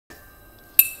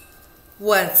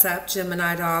What's up,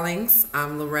 Gemini darlings?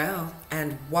 I'm Laurel,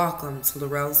 and welcome to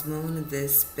Laurel's Moon in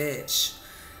this bitch.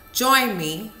 Join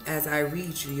me as I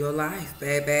read you your life,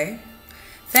 baby.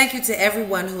 Thank you to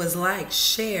everyone who has liked,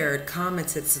 shared,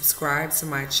 commented, subscribed to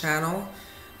my channel.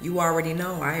 You already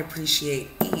know I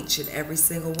appreciate each and every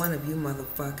single one of you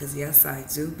motherfuckers. Yes, I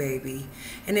do, baby.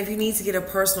 And if you need to get a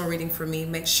personal reading from me,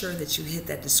 make sure that you hit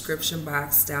that description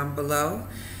box down below.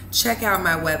 Check out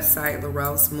my website,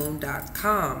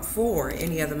 laurellesmoon.com, for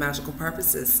any other magical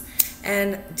purposes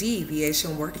and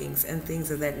deviation workings and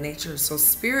things of that nature. So,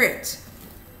 Spirit,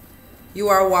 you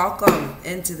are welcome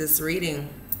into this reading.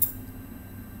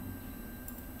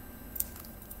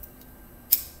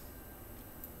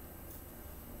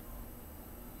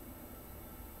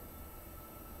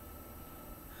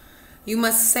 You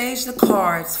must sage the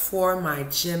cards for my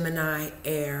Gemini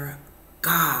air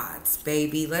gods,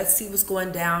 baby. Let's see what's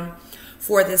going down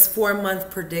for this 4-month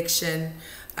prediction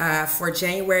for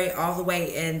January all the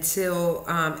way until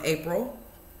April.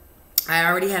 I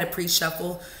already had a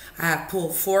pre-shuffle. I have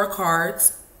pulled 4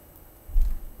 cards.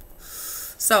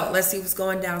 So let's see what's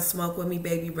going down. Smoke with me,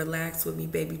 baby. Relax with me,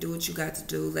 baby. Do what you got to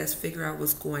do. Let's figure out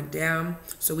what's going down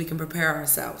so we can prepare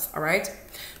ourselves. All right.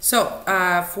 So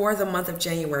for the month of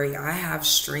January, I have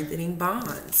strengthening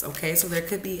bonds. Okay. So there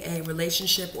could be a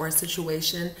relationship or a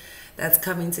situation that's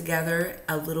coming together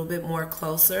a little bit more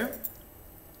closer.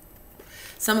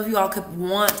 Some of you all could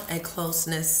want a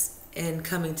closeness in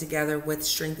coming together with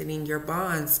strengthening your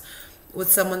bonds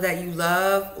with someone that you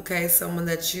love. Okay. Someone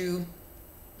that you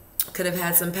could have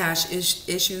had some past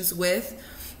issues with,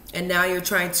 and now you're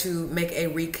trying to make a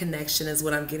reconnection is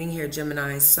what I'm getting here,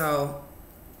 Gemini. So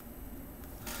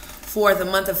for the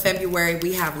month of February,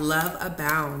 we have love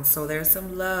abound. So there's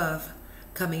some love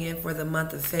coming in for the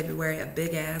month of February, a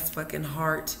big ass fucking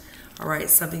heart. All right,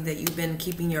 something that you've been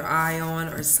keeping your eye on,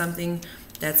 or something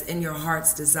that's in your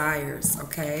heart's desires.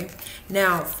 Okay,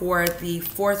 now for the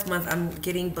 4th month, I'm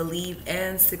getting believe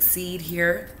and succeed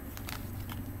here.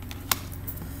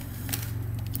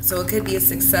 So it could be a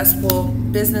successful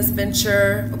business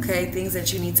venture, okay? Things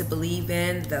that you need to believe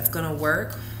in that's going to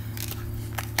work.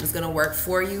 It's going to work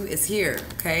for you is here,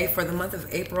 okay? For the month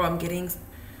of April, I'm getting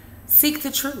seek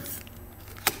the truth.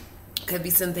 Could be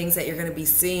some things that you're going to be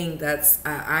seeing that's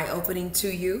eye-opening to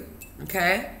you,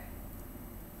 okay?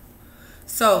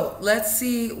 So let's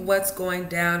see what's going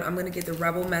down. I'm going to get the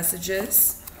rebel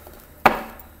messages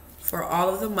for all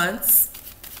of the months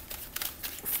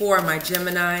for my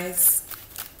Geminis.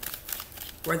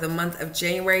 For the month of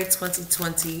January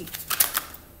 2020.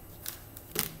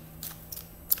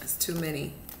 That's too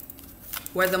many.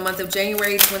 For the month of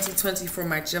January 2020 for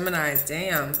my Geminis.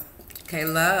 Damn. Okay,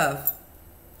 love.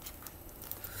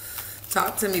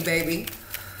 Talk to me, baby.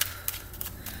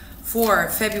 For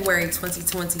February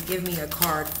 2020, give me a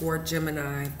card for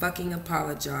Gemini. Fucking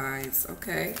apologize.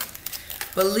 Okay.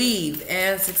 Believe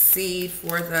and succeed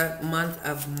for the month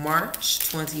of March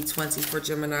 2020 for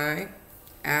Gemini.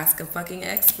 Ask a fucking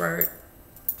expert.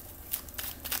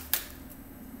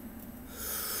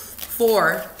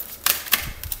 For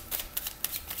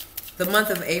the month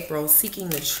of April, seeking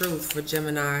the truth for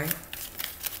Gemini.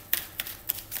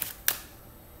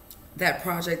 That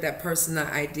project, that person,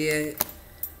 that idea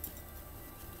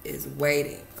is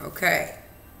waiting. Okay.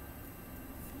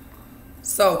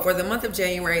 So for the month of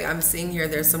January, I'm seeing here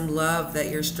there's some love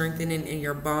that you're strengthening in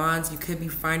your bonds. You could be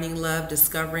finding love,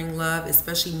 discovering love,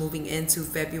 especially moving into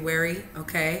February,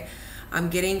 okay? I'm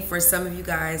getting, for some of you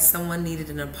guys, someone needed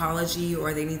an apology,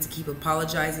 or they need to keep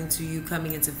apologizing to you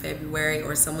coming into February,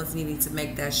 or someone's needing to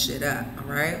make that shit up,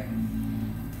 all right?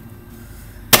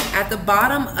 At the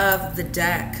bottom of the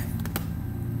deck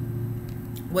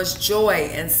was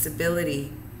joy and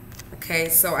stability. Okay,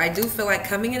 so I do feel like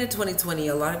coming into 2020,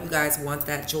 a lot of you guys want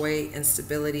that joy and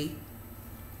stability.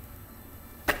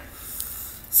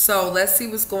 So let's see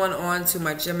what's going on to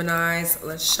my Geminis.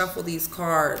 Let's shuffle these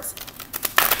cards.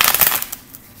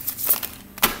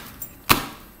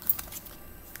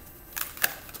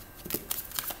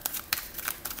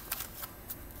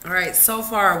 All right, so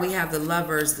far we have the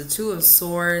Lovers, the 2 of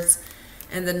Swords,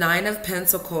 and the 9 of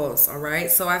Pentacles. All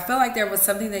right, so I feel like there was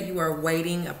something that you were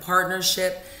waiting, a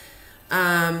partnership.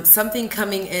 Something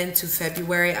coming into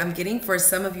February. I'm getting, for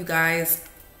some of you guys,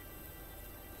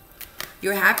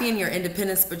 you're happy in your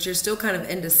independence, but you're still kind of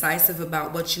indecisive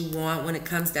about what you want when it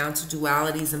comes down to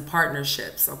dualities and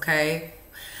partnerships, okay?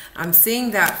 I'm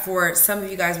seeing that for some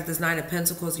of you guys with this 9 of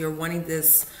Pentacles, you're wanting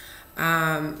this,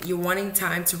 you're wanting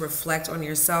time to reflect on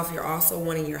yourself. You're also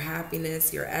wanting your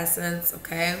happiness, your essence,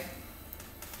 okay?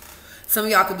 Some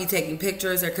of y'all could be taking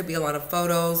pictures. There could be a lot of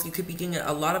photos. You could be getting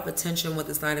a lot of attention with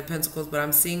this Nine of Pentacles. But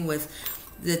I'm seeing with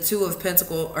the Two of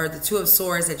Pentacles or the Two of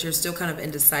Swords, that you're still kind of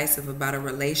indecisive about a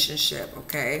relationship,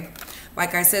 okay?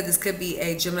 Like I said, this could be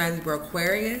a Gemini, Libra,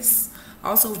 Aquarius,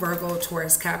 also Virgo,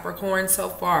 Taurus, Capricorn so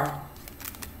far.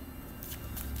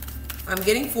 I'm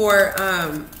getting for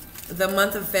the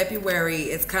month of February,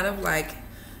 it's kind of like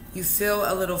you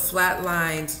feel a little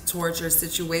flatlined towards your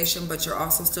situation, but you're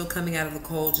also still coming out of the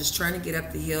cold, just trying to get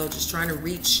up the hill, just trying to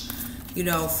reach, you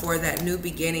know, for that new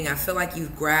beginning. I feel like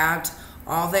you've grabbed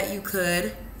all that you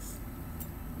could,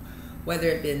 whether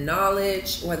it been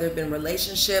knowledge, whether it been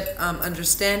relationship,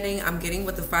 understanding. I'm getting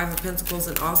with the Five of Pentacles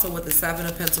and also with the Seven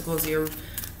of Pentacles.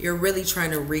 You're really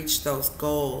trying to reach those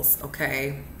goals,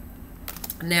 okay?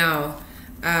 Now,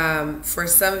 for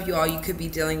some of you all, you could be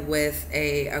dealing with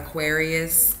a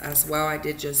Aquarius as well. I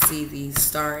did just see the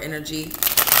star energy.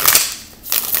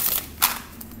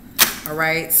 All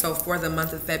right, so for the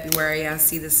month of February, I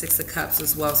see the Six of Cups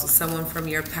as well. So someone from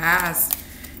your past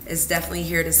is definitely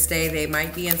here to stay. They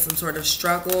might be in some sort of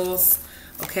struggles,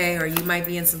 okay? Or you might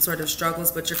be in some sort of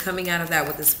struggles, but you're coming out of that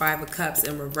with this Five of Cups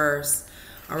in reverse.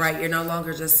 All right, you're no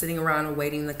longer just sitting around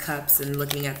awaiting the cups and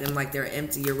looking at them like they're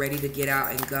empty. You're ready to get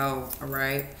out and go, all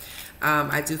right?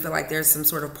 I do feel like there's some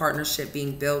sort of partnership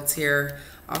being built here.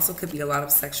 Also could be a lot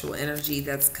of sexual energy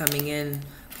that's coming in,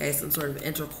 okay? Some sort of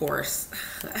intercourse.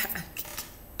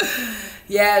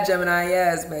 Yeah, Gemini,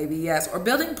 yes, baby, yes. Or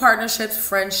building partnerships,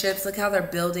 friendships. Look how they're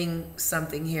building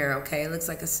something here, okay? It looks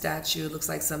like a statue. It looks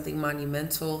like something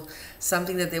monumental,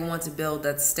 something that they want to build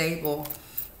that's stable.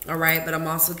 All right, but I'm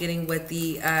also getting with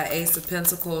the Ace of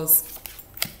Pentacles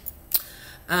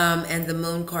and the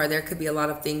Moon card. There could be a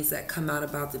lot of things that come out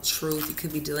about the truth. You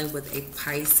could be dealing with a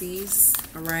Pisces,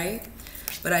 all right?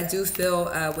 But I do feel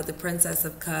with the Princess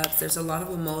of Cups, there's a lot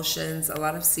of emotions, a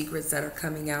lot of secrets that are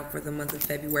coming out for the month of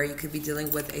February. You could be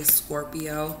dealing with a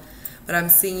Scorpio. But I'm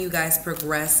seeing you guys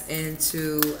progress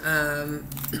into...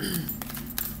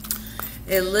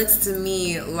 it looks to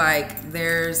me like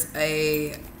there's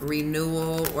a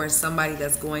renewal or somebody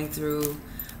that's going through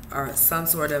or some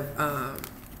sort of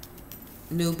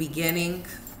new beginning,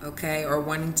 okay, or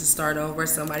wanting to start over.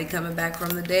 Somebody coming back from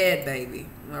the dead, baby.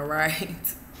 All right.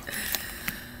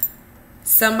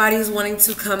 Somebody's wanting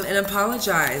to come and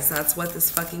apologize. That's what this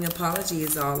fucking apology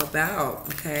is all about,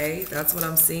 okay? That's what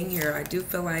I'm seeing here. I do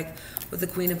feel like with the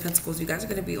Queen of Pentacles, you guys are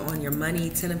going to be on your money.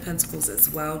 Ten of Pentacles as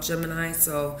well, Gemini.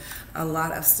 So a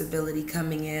lot of stability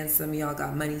coming in. Some of y'all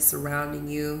got money surrounding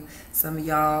you. Some of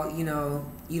y'all, you know,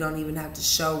 you don't even have to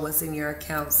show what's in your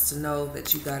accounts to know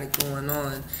that you got it going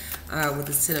on with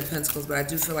the Ten of Pentacles. But I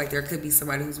do feel like there could be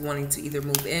somebody who's wanting to either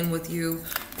move in with you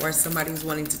or somebody who's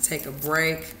wanting to take a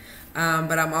break.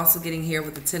 But I'm also getting here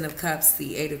with the Ten of Cups,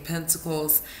 the Eight of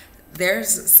Pentacles.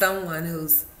 There's someone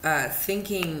who's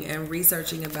thinking and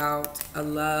researching about a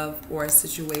love or a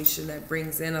situation that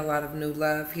brings in a lot of new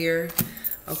love here.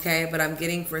 Okay, but I'm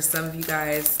getting for some of you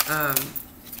guys,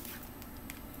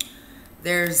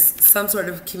 there's some sort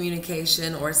of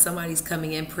communication or somebody's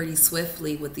coming in pretty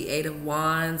swiftly with the Eight of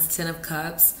Wands, Ten of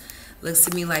Cups. Looks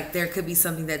to me like there could be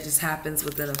something that just happens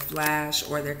within a flash,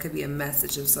 or there could be a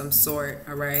message of some sort,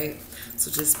 all right?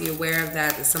 So just be aware of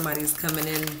that somebody's coming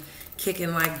in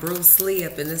kicking like Bruce Lee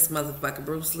up in this motherfucker,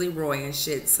 Bruce Leroy and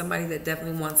shit. Somebody that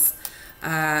definitely wants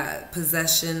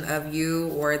possession of you,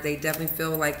 or they definitely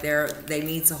feel like they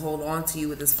need to hold on to you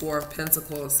with this Four of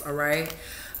Pentacles, all right?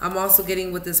 I'm also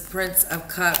getting with this Prince of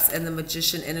Cups and the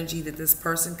Magician energy that this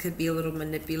person could be a little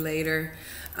manipulator.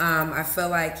 I feel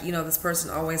like, you know, this person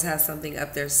always has something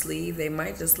up their sleeve. They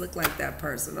might just look like that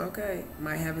person, okay?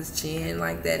 Might have his chin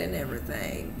like that and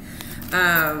everything.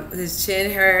 His chin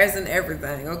hairs and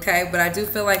everything, okay? But I do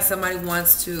feel like somebody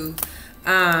wants to...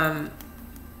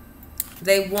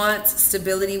 they want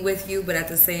stability with you, but at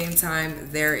the same time,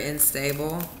 they're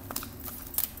unstable.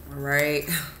 All right?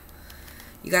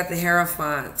 You got the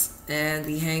Hierophant and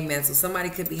the Hangman. So somebody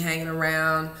could be hanging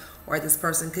around, or this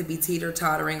person could be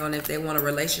teeter-tottering on if they want a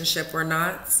relationship or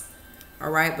not. All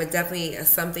right? But definitely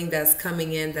something that's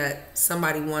coming in that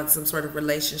somebody wants some sort of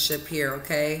relationship here,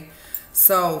 okay?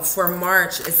 So for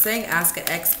March, it's saying ask an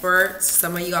expert.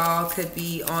 Some of y'all could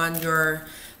be on your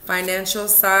financial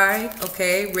side,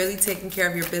 okay? Really taking care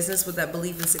of your business with that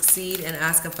believe and succeed and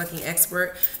ask a fucking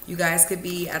expert. You guys could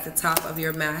be at the top of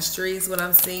your mastery is what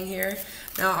I'm seeing here.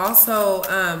 Now also,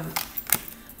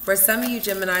 for some of you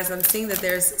Geminis, I'm seeing that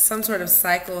there's some sort of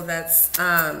cycle that's,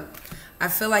 I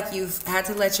feel like you've had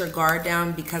to let your guard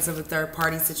down because of a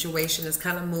third-party situation. It's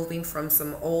kind of moving from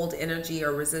some old energy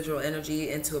or residual energy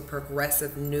into a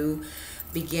progressive new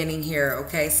beginning here,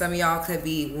 okay? Some of y'all could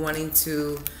be wanting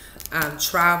to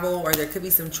travel, or there could be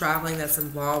some traveling that's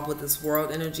involved with this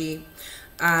world energy.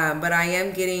 But I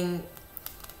am getting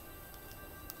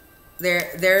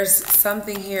There's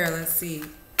something here. Let's see.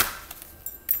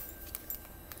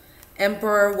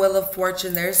 Emperor, Wheel of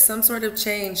Fortune. There's some sort of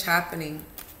change happening.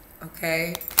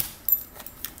 Okay.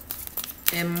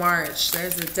 In March,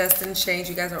 there's a destined change.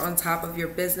 You guys are on top of your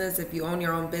business. If you own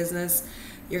your own business,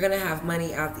 you're going to have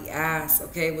money out the ass,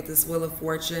 okay, with this Wheel of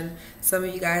Fortune. Some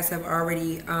of you guys have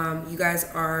already, you guys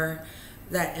are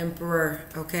that emperor,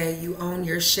 okay? You own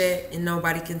your shit and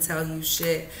nobody can tell you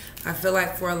shit. I feel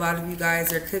like for a lot of you guys,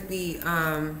 there could be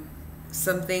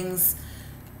some things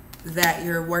that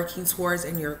you're working towards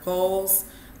in your goals.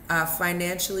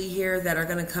 Financially here that are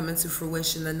going to come into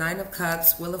fruition. The Nine of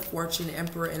Cups, Wheel of Fortune,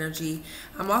 Emperor energy.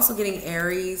 I'm also getting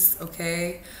Aries,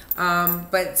 okay?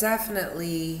 But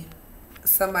definitely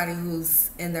somebody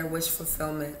who's in their wish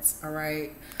fulfillment, all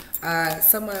right?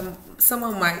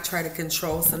 Someone might try to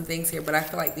control some things here, but I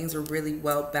feel like things are really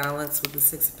well balanced with the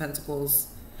Six of Pentacles,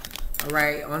 all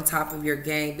right? On top of your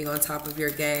game, being on top of your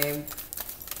game,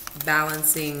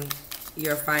 balancing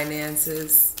your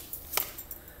finances.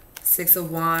 Six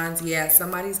of Wands, yeah,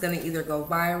 somebody's going to either go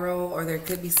viral or there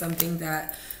could be something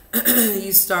that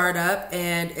you start up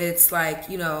and it's like,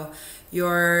 you know,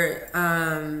 you're,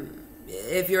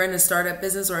 if you're in a startup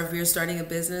business or if you're starting a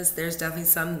business, there's definitely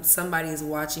somebody is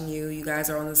watching you. You guys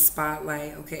are on the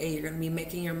spotlight, okay? You're going to be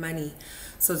making your money.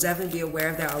 So definitely be aware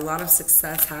of that. A lot of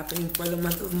success happening for the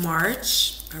month of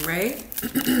March, all right?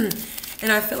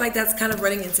 And I feel like that's kind of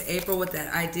running into April with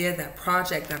that idea, that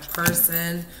project, that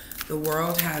person. The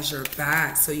world has your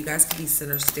back, so you guys could be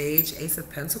center stage. Ace of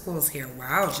Pentacles here.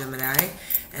 Wow, Gemini.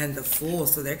 And the Fool.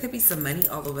 So there could be some money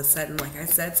all of a sudden. Like I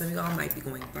said, some of y'all might be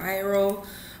going viral.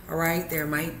 All right, there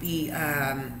might be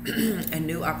a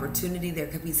new opportunity. There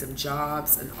could be some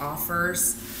jobs and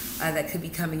offers that could be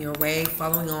coming your way,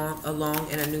 following along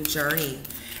in a new journey.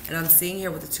 And I'm seeing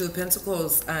here with the Two of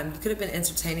Pentacles, you could have been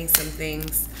entertaining some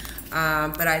things,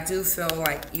 but I do feel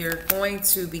like you're going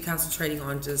to be concentrating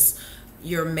on just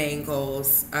your main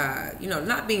goals, you know,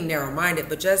 not being narrow-minded,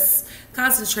 but just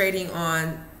concentrating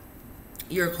on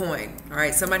your coin. All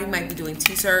right, somebody might be doing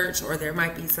research, or there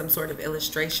might be some sort of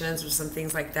illustrations or some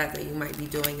things like that that you might be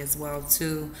doing as well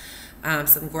too.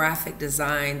 Some graphic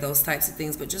design, those types of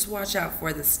things. But just watch out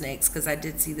for the snakes, because I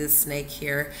did see this snake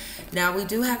here. Now we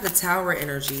do have the Tower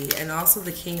energy and also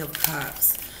the King of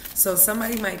Cups. So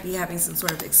somebody might be having some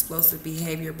sort of explosive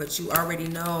behavior, but you already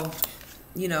know,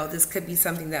 you know, this could be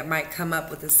something that might come up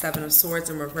with the Seven of Swords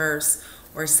in reverse,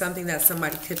 or something that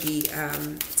somebody could be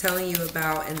telling you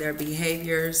about in their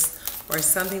behaviors, or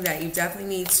something that you definitely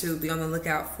need to be on the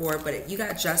lookout for. But you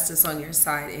got justice on your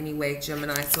side anyway,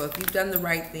 Gemini. So if you've done the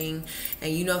right thing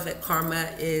and you know that karma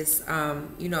is,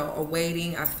 you know,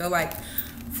 awaiting, I feel like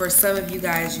for some of you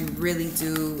guys, you really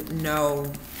do know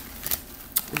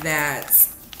that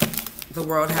the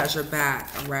world has your back,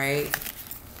 right?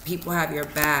 People have your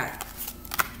back.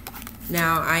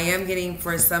 Now, I am getting,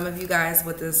 for some of you guys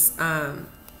with this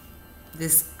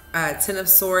Ten of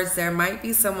Swords, there might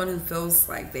be someone who feels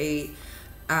like they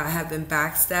have been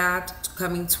backstabbed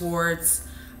coming towards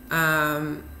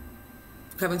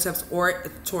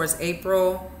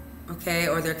April, okay?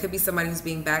 Or there could be somebody who's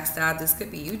being backstabbed. This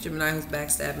could be you, Gemini, who's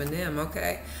backstabbing them,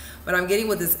 okay? But I'm getting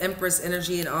with this Empress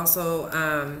energy, and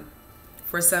also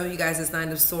for some of you guys, this Nine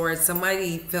of Swords,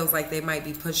 somebody feels like they might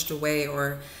be pushed away,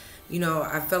 or you know,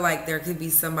 I feel like there could be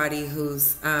somebody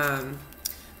who's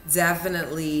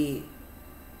definitely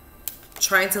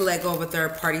trying to let go of a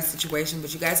third party situation,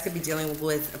 but you guys could be dealing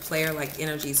with a player like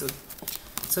energy.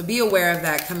 So be aware of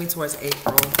that coming towards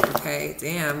April, okay?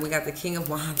 Damn, we got the King of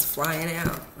Wands flying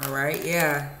out, all right?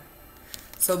 Yeah.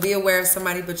 So be aware of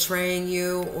somebody betraying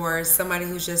you, or somebody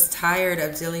who's just tired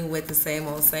of dealing with the same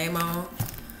old,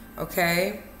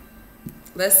 okay?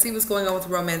 Let's see what's going on with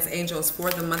romance angels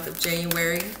for the month of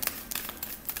January.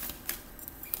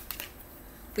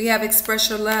 We have express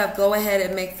your love. Go ahead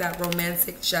and make that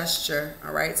romantic gesture,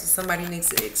 all right? So somebody needs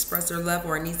to express their love,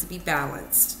 or it needs to be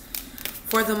balanced.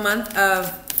 For the month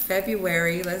of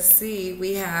February, let's see,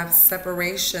 we have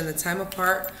separation. The time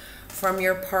apart from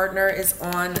your partner is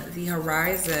on the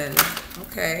horizon,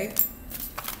 okay?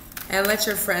 And let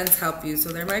your friends help you.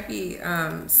 So there might be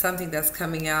something that's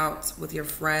coming out with your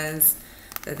friends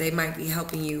that they might be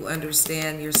helping you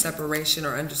understand your separation,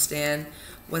 or understand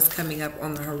what's coming up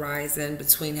on the horizon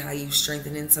between how you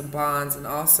strengthen into bonds, and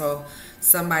also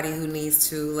somebody who needs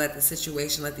to let the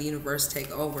situation, let the universe take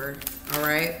over, all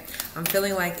right? I'm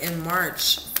feeling like in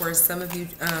March, for some of you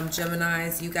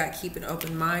Geminis, you got keep an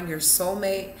open mind. Your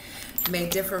soulmate may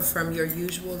differ from your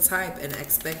usual type and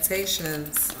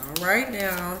expectations, all right?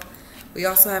 Now, we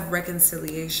also have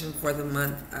reconciliation for the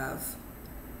month of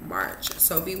March.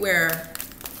 So beware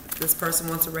this person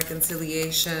wants a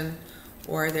reconciliation,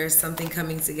 or there's something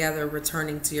coming together,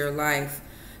 returning to your life.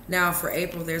 Now for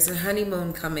April, there's a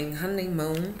honeymoon coming,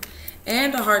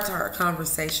 and a heart-to-heart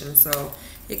conversation. So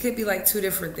it could be like two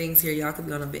different things here. Y'all could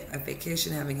be on a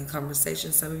vacation having a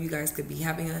conversation. Some of you guys could be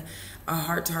having a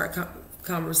heart-to-heart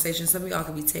conversation. Some of y'all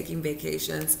could be taking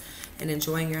vacations and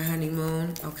enjoying your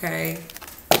honeymoon, okay?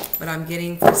 But I'm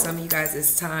getting, for some of you guys,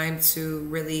 it's time to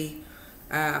really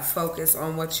focus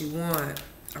on what you want,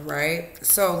 all right?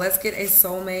 So let's get a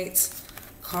soulmate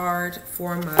card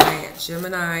for my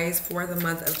Geminis for the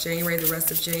month of January, the rest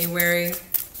of January.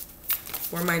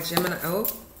 For my Gemini, oh,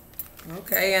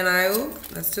 okay, and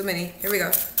that's too many. Here we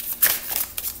go.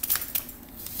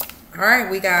 All right,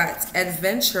 we got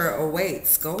adventure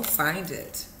awaits. Go find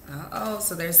it. Uh-oh,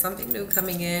 so there's something new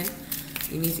coming in.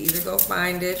 You need to either go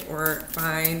find it or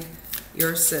find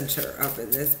your center up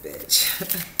in this bitch.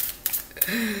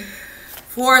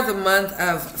 For the month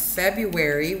of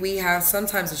February, we have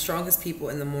sometimes the strongest people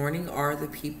in the morning are the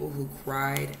people who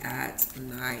cried at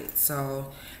night.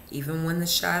 So even when the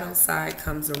shadow side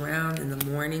comes around and the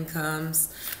morning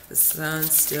comes, the sun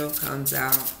still comes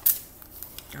out.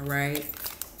 All right,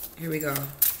 here we go.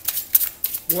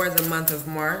 For the month of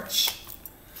March,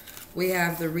 we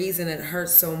have the reason it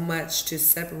hurts so much to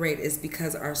separate is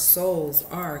because our souls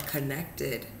are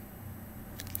connected.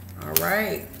 All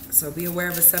right, so be aware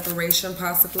of a separation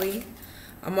possibly.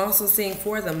 I'm also seeing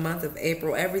for the month of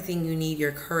April, everything you need,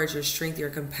 your courage, your strength,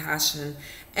 your compassion,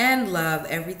 and love,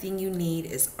 everything you need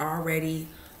is already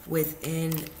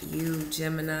within you,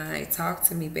 Gemini. Talk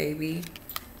to me, baby.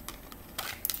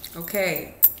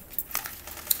 Okay,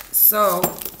 so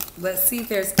let's see if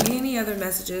there's any other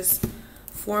messages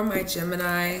for my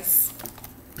Geminis.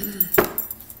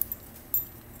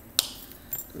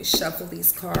 Let me shuffle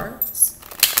these cards.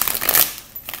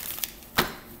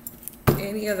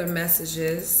 Any other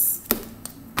messages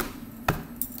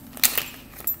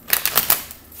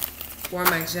for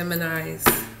my Geminis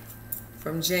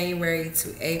from January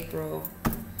to April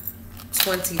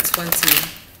 2020?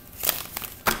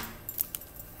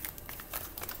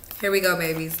 Here we go,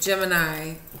 babies.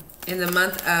 Gemini, in the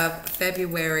month of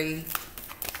February,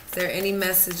 is there any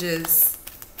messages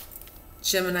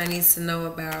Gemini needs to know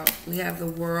about? We have the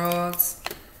World,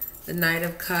 the Knight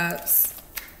of Cups,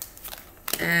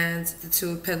 and the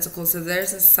Two of Pentacles. So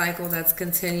there's a cycle that's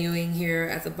continuing here.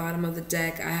 At the bottom of the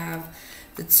deck, I have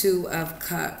the Two of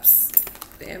Cups.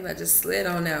 Damn, that just slid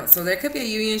on out. So there could be a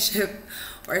unionship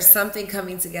or something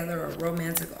coming together, a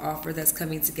romantic offer that's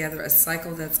coming together, a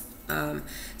cycle that's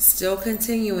still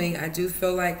continuing. I do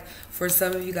feel like for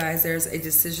some of you guys, there's a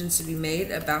decision to be made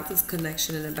about this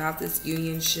connection and about this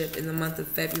unionship in the month of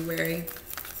February.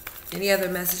 Any other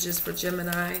messages for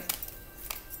Gemini?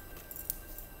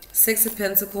 Six of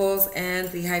Pentacles and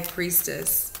the High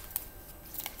Priestess.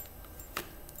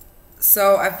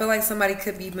 So I feel like somebody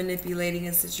could be manipulating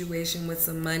a situation with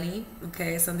some money,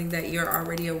 okay? Something that you're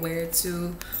already aware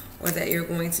to, or that you're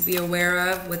going to be aware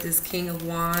of with this King of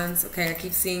Wands. Okay, I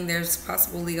keep seeing there's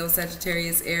possible Leo,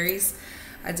 Sagittarius, Aries.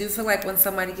 I do feel like when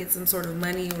somebody gets some sort of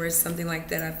money or something like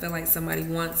that, I feel like somebody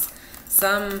wants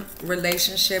some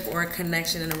relationship or a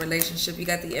connection in a relationship. You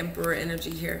got the Emperor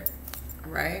energy here,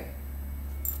 all right?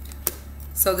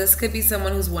 So this could be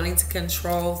someone who's wanting to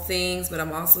control things, but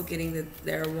I'm also getting that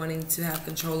they're wanting to have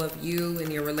control of you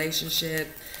and your relationship.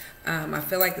 I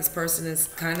feel like this person is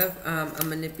kind of a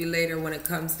manipulator when it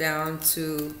comes down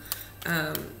to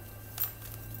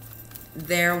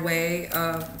their way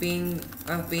of being,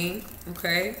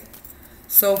 okay?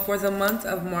 So for the month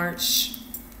of March,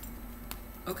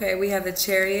 okay, we have the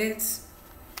Chariot,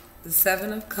 the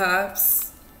Seven of Cups,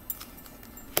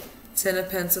 Ten of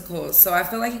Pentacles. So I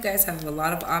feel like you guys have a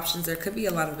lot of options. There could be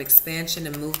a lot of expansion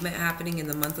and movement happening in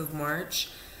the month of March,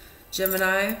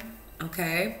 Gemini,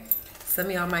 okay? Some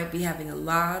of y'all might be having a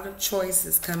lot of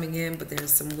choices coming in, but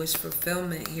there's some wish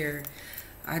fulfillment here.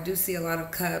 I do see a lot of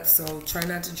cups, so try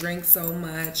not to drink so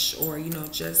much, or, you know,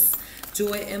 just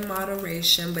do it in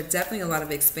moderation, but definitely a lot of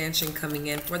expansion coming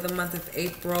in for the month of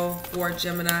April for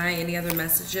Gemini. Any other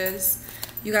messages?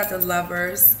 You got the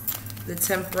Lovers, the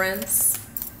Temperance,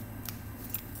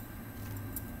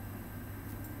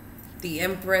 the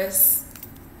Empress.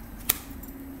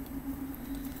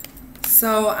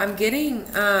 So I'm getting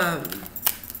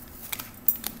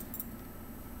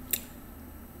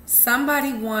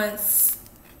somebody wants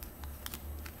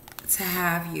to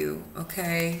have you,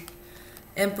 okay?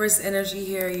 Empress energy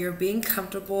here. You're being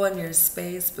comfortable in your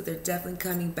space, but they're definitely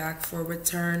coming back for a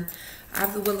return. I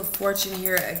have the Wheel of Fortune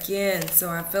here again. So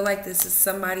I feel like this is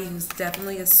somebody who's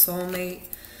definitely a soulmate.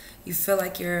 You feel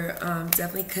like you're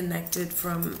definitely connected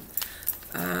from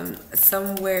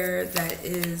somewhere that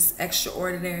is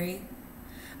extraordinary.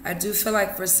 I do feel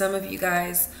like for some of you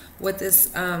guys with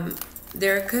this,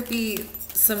 there could be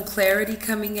some clarity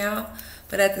coming out,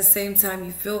 but at the same time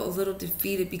you feel a little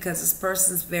defeated because this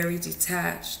person's very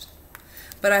detached.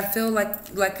 But I feel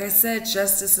like I said,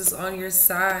 justice is on your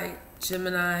side,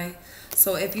 Gemini.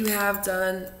 So if you have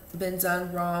been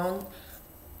done wrong,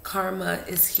 karma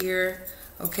is here.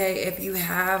 Okay, if you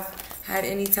have had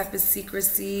any type of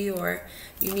secrecy or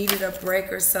you needed a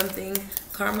break or something,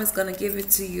 karma's gonna give it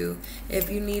to you.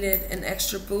 If you needed an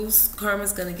extra boost,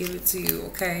 karma's gonna give it to you.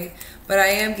 Okay, but I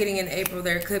am getting in April,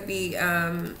 there could be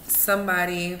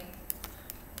somebody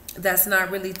that's not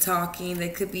really talking. They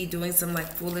could be doing some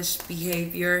like foolish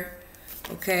behavior.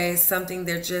 Okay, something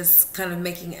they're just kind of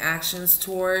making actions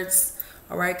towards.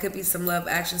 All right, could be some love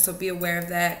action, so be aware of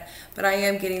that. But I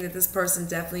am getting that this person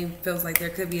definitely feels like there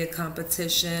could be a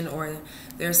competition, or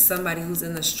there's somebody who's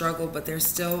in the struggle, but they're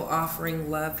still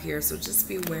offering love here. So just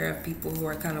be aware of people who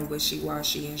are kind of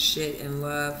wishy-washy and shit in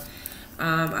love.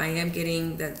 I am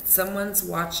getting that someone's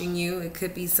watching you. It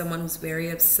could be someone who's very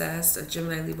obsessed, a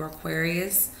Gemini, Libra,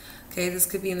 Aquarius. Okay, this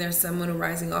could be in their Sun, Moon, or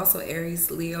Rising, also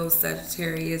Aries, Leo,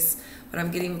 Sagittarius. But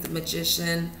I'm getting with the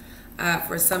Magician.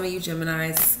 For some of you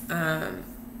Geminis,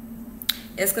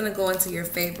 it's going to go into your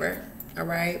favor, all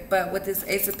right? But with this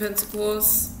Ace of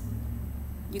Pentacles,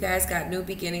 you guys got new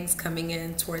beginnings coming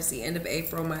in towards the end of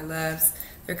April, my loves.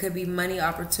 There could be money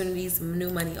opportunities,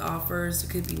 new money offers. You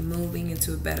could be moving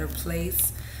into a better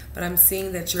place. But I'm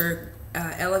seeing that you're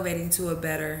elevating to a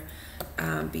better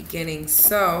beginning.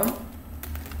 So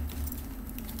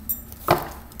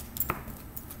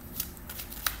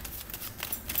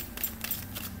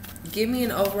give me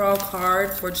an overall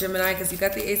card for Gemini, because you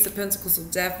got the Ace of Pentacles, so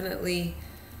definitely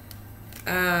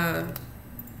a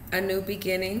new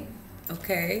beginning.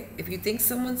 Okay, if you think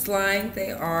someone's lying,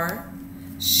 they are.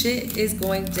 Shit is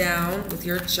going down with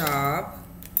your job,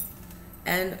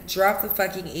 and drop the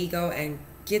fucking ego and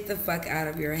get the fuck out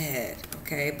of your head.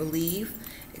 Okay, believe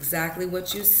exactly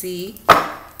what you see.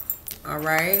 All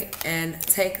right, and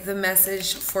take the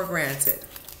message for granted.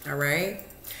 All right,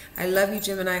 I love you,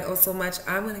 Gemini, oh so much.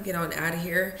 I'm going to get on out of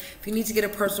here. If you need to get a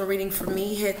personal reading from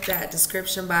me, hit that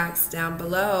description box down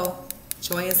below.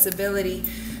 Joy and stability.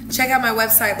 Check out my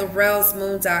website,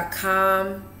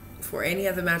 laurellebanks.com, for any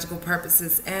other magical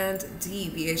purposes and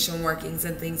deviation workings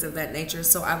and things of that nature.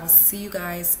 So I will see you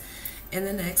guys in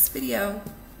the next video.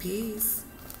 Peace.